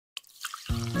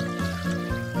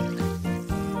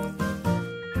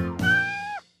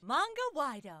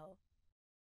Manga-Waido.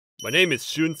 My name is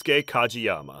Shunsuke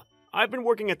Kajiyama. I've been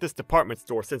working at this department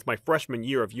store since my freshman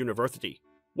year of university.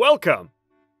 Welcome!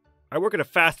 I work at a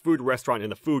fast food restaurant in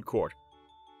the food court.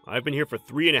 I've been here for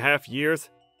 3.5 years,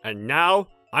 and now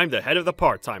I'm the head of the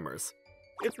part-timers.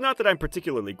 It's not that I'm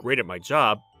particularly great at my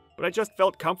job, but I just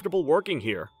felt comfortable working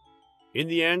here. In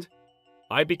the end,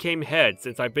 I became head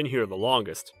since I've been here the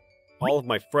longest. All of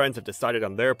my friends have decided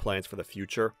on their plans for the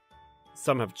future.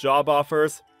 Some have job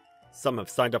offers, some have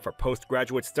signed up for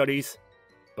postgraduate studies,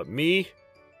 but me,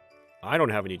 I don't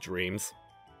have any dreams.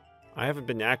 I haven't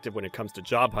been active when it comes to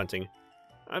job hunting.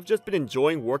 I've just been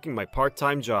enjoying working my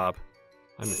part-time job.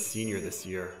 I'm a senior this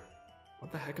year.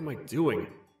 What the heck am I doing?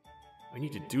 I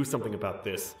need to do something about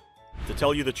this. To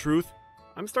tell you the truth,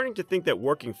 I'm starting to think that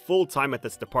working full-time at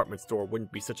this department store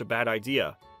wouldn't be such a bad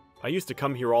idea. I used to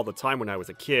come here all the time when I was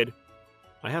a kid.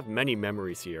 I have many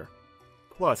memories here.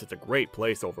 Plus, it's a great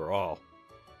place overall.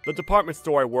 The department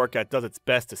store I work at does its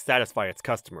best to satisfy its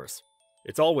customers.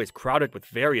 It's always crowded with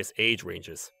various age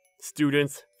ranges.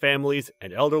 Students, families,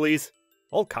 and elderlies.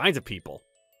 All kinds of people.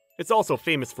 It's also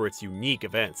famous for its unique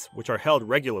events, which are held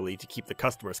regularly to keep the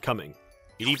customers coming.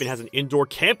 It even has an indoor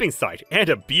camping site and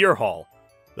a beer hall.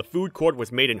 The food court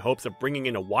was made in hopes of bringing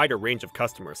in a wider range of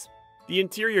customers. The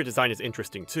interior design is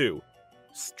interesting too.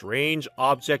 Strange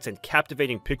objects and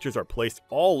captivating pictures are placed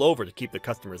all over to keep the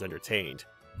customers entertained.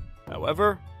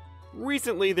 However,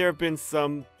 recently there have been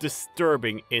some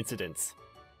disturbing incidents.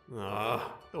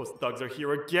 Those thugs are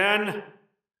here again!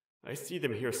 I see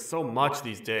them here so much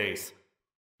these days.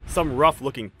 Some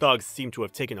rough-looking thugs seem to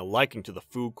have taken a liking to the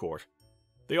food court.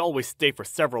 They always stay for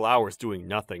several hours doing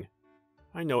nothing.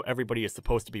 I know everybody is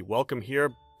supposed to be welcome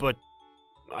here, but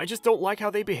I just don't like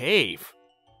how they behave.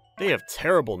 They have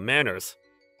terrible manners.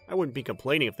 I wouldn't be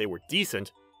complaining if they were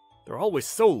decent. They're always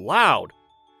so loud.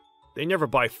 They never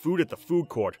buy food at the food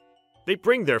court. They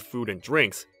bring their food and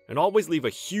drinks, and always leave a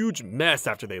huge mess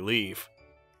after they leave.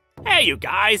 Hey, you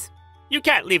guys! You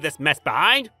can't leave this mess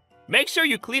behind! Make sure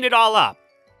you clean it all up!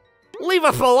 Leave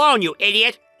us alone, you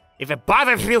idiot! If it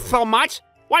bothers you so much,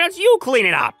 why don't you clean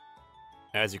it up?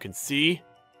 As you can see,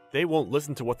 they won't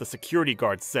listen to what the security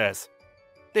guard says.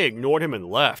 They ignored him and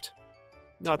left.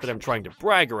 Not that I'm trying to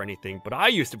brag or anything, but I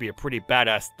used to be a pretty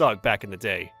badass thug back in the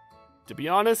day. To be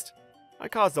honest, I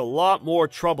caused a lot more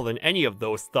trouble than any of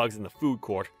those thugs in the food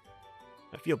court.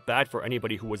 I feel bad for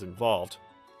anybody who was involved,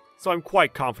 so I'm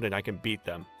quite confident I can beat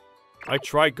them. I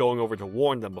tried going over to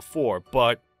warn them before,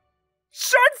 but...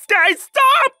 Shunsuke,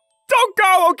 stop! Don't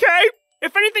go, okay?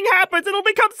 If anything happens, it'll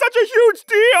become such a huge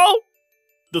deal!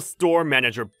 The store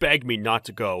manager begged me not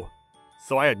to go,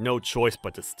 so I had no choice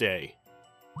but to stay.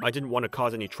 I didn't want to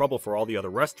cause any trouble for all the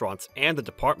other restaurants and the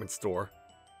department store.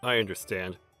 I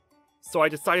understand. So I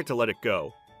decided to let it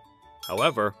go.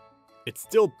 However, it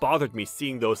still bothered me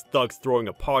seeing those thugs throwing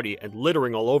a party and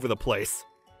littering all over the place.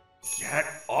 Get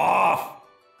off!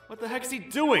 What the heck's he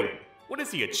doing? What is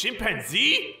he, a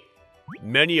chimpanzee?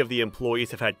 Many of the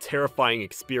employees have had terrifying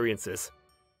experiences.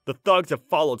 The thugs have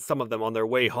followed some of them on their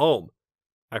way home.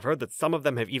 I've heard that some of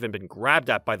them have even been grabbed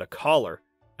at by the collar,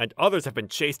 and others have been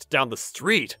chased down the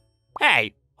street.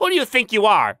 Hey, who do you think you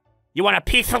are? You want a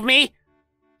piece of me?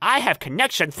 I have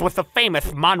connections with the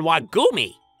famous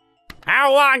Manga-Gumi.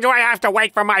 How long do I have to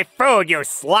wait for my food, you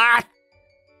sloth?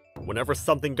 Whenever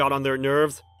something got on their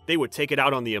nerves, they would take it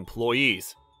out on the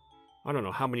employees. I don't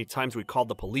know how many times we called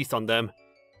the police on them.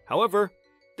 However,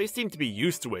 they seemed to be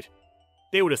used to it.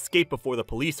 They would escape before the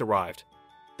police arrived.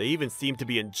 They even seemed to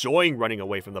be enjoying running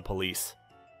away from the police.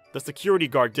 The security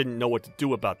guard didn't know what to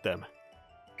do about them.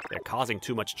 They're causing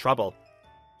too much trouble.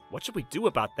 What should we do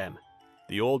about them?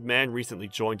 The old man recently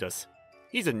joined us.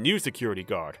 He's a new security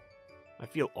guard. I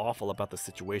feel awful about the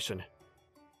situation.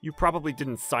 You probably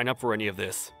didn't sign up for any of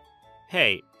this.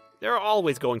 Hey, there are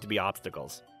always going to be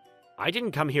obstacles. I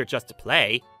didn't come here just to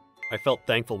play. I felt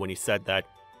thankful when he said that,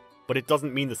 but it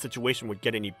doesn't mean the situation would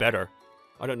get any better.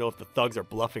 I don't know if the thugs are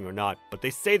bluffing or not, but they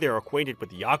say they're acquainted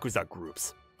with Yakuza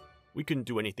groups. We couldn't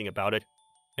do anything about it,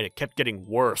 and it kept getting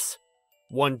worse.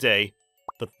 One day,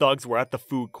 the thugs were at the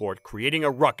food court, creating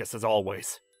a ruckus as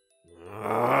always.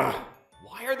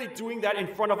 Why are they doing that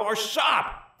in front of our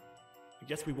shop? I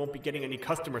guess we won't be getting any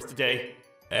customers today.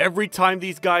 Every time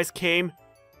these guys came,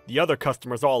 the other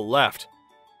customers all left.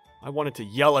 I wanted to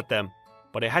yell at them,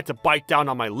 but I had to bite down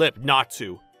on my lip not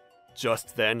to.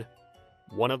 Just then,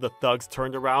 one of the thugs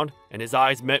turned around and his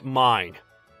eyes met mine.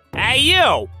 Hey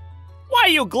you! Why are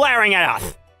you glaring at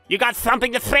us? You got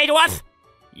something to say to us?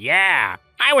 Yeah,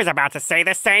 I was about to say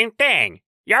the same thing.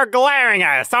 You're glaring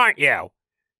at us, aren't you?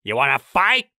 You wanna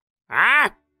fight? Huh?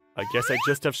 I guess I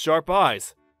just have sharp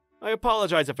eyes. I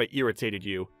apologize if I irritated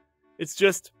you. It's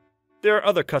just, there are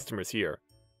other customers here.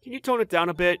 Can you tone it down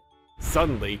a bit?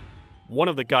 Suddenly, one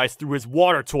of the guys threw his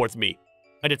water towards me,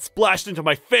 and it splashed into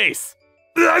my face.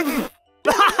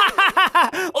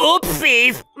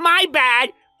 Oopsies! My bad!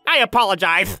 I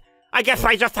apologize. I guess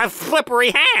I just have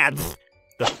slippery hands.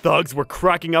 The thugs were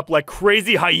cracking up like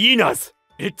crazy hyenas.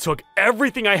 It took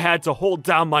everything I had to hold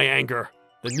down my anger.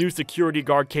 The new security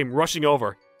guard came rushing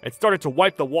over and started to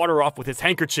wipe the water off with his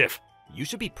handkerchief. You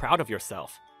should be proud of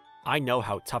yourself. I know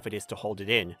how tough it is to hold it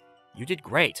in. You did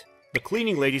great. The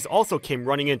cleaning ladies also came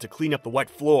running in to clean up the wet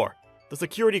floor. The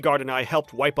security guard and I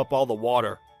helped wipe up all the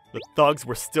water. The thugs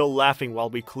were still laughing while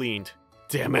we cleaned.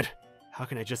 Damn it. How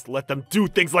can I just let them do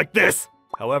things like this?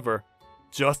 However,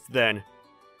 just then,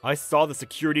 I saw the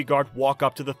security guard walk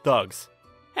up to the thugs.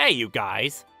 Hey, you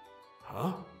guys.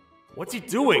 Huh? What's he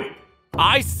doing?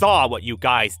 I saw what you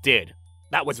guys did.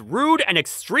 That was rude and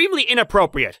extremely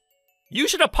inappropriate. You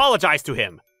should apologize to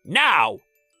him. Now!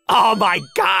 Oh my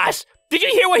gosh! Did you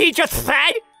hear what he just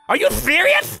said? Are you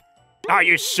serious? Are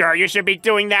you sure you should be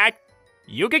doing that?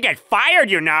 You could get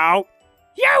fired, you know.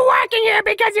 You're working here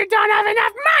because you don't have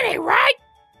enough money, right?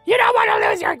 You don't want to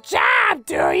lose your job,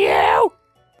 do you?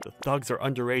 The thugs are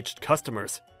underage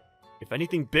customers. If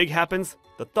anything big happens,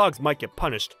 the thugs might get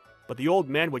punished, but the old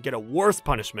man would get a worse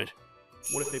punishment.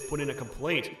 What if they put in a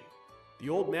complaint? The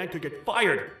old man could get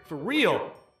fired, for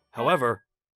real. However,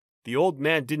 the old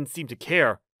man didn't seem to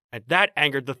care, and that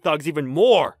angered the thugs even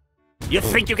more. You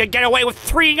think you can get away with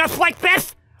treating us like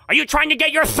this? Are you trying to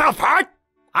get yourself hurt?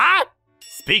 Huh?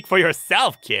 Speak for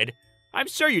yourself, kid. I'm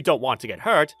sure you don't want to get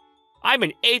hurt. I'm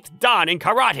an 8th dan in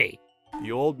karate.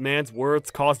 The old man's words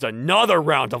caused another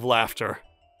round of laughter.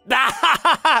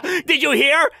 Did you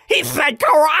hear? He said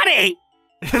karate!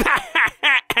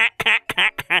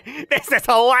 This is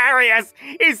hilarious!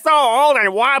 He's so old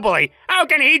and wobbly. How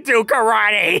can he do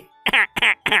karate?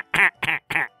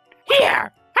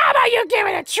 Here, how about you give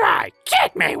it a try?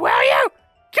 Kick me, will you?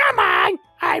 Come on,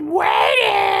 I'm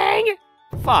waiting!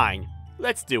 Fine,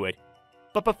 let's do it.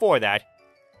 But before that,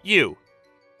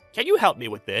 can you help me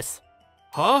with this?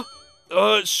 Huh?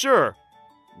 Sure.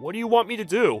 What do you want me to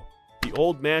do? The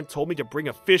old man told me to bring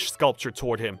a fish sculpture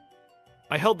toward him.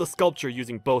 I held the sculpture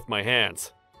using both my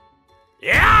hands.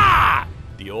 Yeah!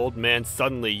 The old man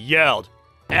suddenly yelled.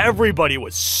 Everybody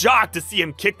was shocked to see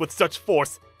him kick with such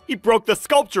force. He broke the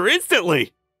sculpture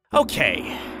instantly.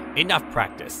 Okay, enough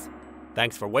practice.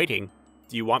 Thanks for waiting.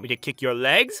 Do you want me to kick your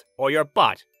legs or your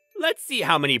butt? Let's see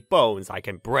how many bones I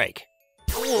can break.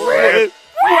 Where's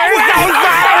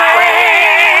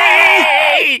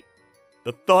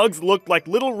The thugs looked like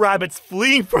little rabbits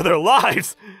fleeing for their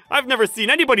lives. I've never seen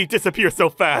anybody disappear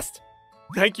so fast.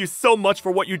 Thank you so much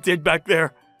for what you did back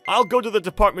there. I'll go to the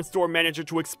department store manager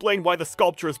to explain why the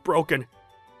sculpture is broken.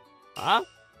 Huh?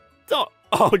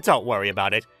 Don't worry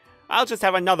about it. I'll just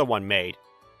have another one made.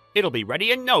 It'll be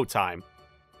ready in no time.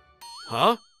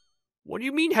 Huh? What do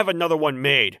you mean have another one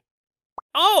made?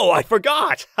 Oh, I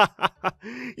forgot!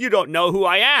 You don't know who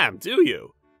I am, do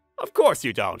you? Of course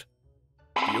you don't.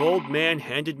 The old man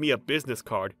handed me a business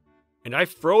card, and I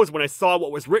froze when I saw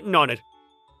what was written on it.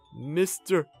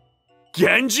 Mr.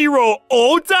 Genjiro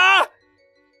Oda?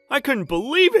 I couldn't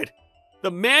believe it!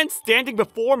 The man standing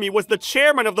before me was the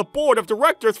chairman of the board of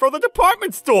directors for the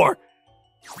department store!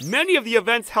 Many of the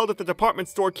events held at the department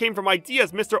store came from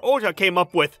ideas Mr. Oda came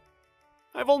up with.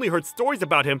 I've only heard stories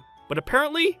about him, but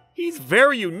apparently he's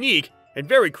very unique and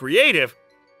very creative.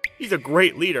 He's a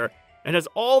great leader and has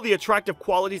all the attractive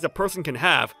qualities a person can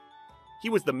have. He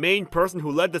was the main person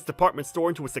who led this department store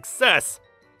into a success.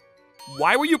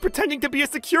 Why were you pretending to be a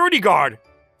security guard?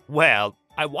 Well,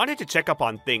 I wanted to check up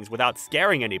on things without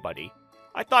scaring anybody.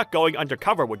 I thought going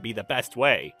undercover would be the best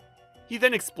way. He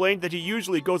then explained that he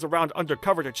usually goes around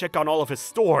undercover to check on all of his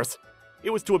stores.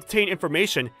 It was to obtain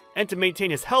information and to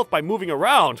maintain his health by moving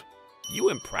around. You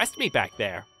impressed me back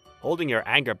there, holding your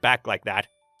anger back like that.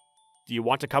 Do you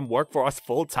want to come work for us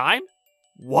full time?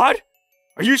 What?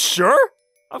 Are you sure?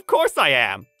 Of course I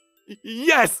am.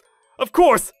 Yes, of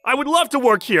course. I would love to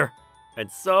work here.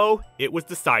 And so, it was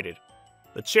decided.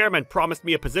 The chairman promised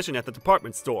me a position at the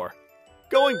department store.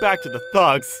 Going back to the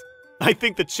thugs, I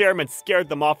think the chairman scared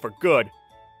them off for good.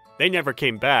 They never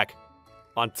came back.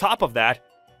 On top of that,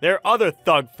 their other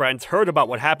thug friends heard about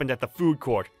what happened at the food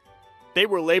court. They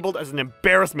were labeled as an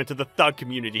embarrassment to the thug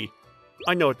community.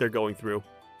 I know what they're going through.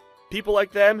 People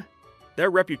like them, their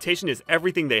reputation is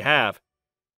everything they have.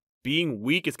 Being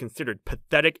weak is considered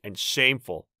pathetic and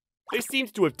shameful. They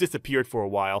seemed to have disappeared for a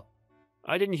while.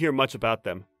 I didn't hear much about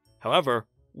them. However,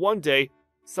 one day,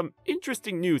 some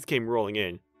interesting news came rolling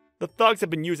in. The thugs have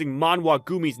been using Manwa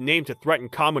Gumi's name to threaten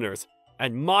commoners,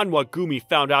 and Manga-Waido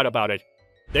found out about it,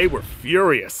 they were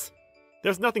furious.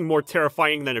 There's nothing more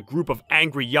terrifying than a group of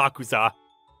angry Yakuza.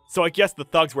 So I guess the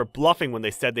thugs were bluffing when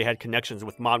they said they had connections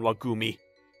with Manga-Waido.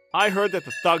 I heard that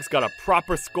the thugs got a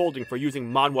proper scolding for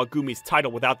using Manga-Waido's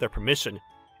title without their permission,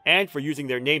 and for using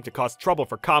their name to cause trouble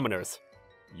for commoners.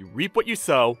 You reap what you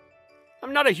sow.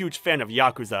 I'm not a huge fan of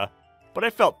Yakuza, but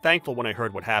I felt thankful when I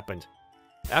heard what happened.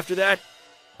 After that,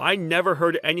 I never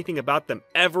heard anything about them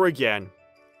ever again.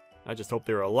 I just hope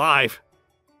they're alive.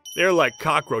 They're like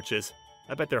cockroaches.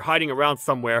 I bet they're hiding around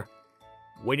somewhere,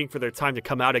 waiting for their time to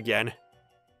come out again.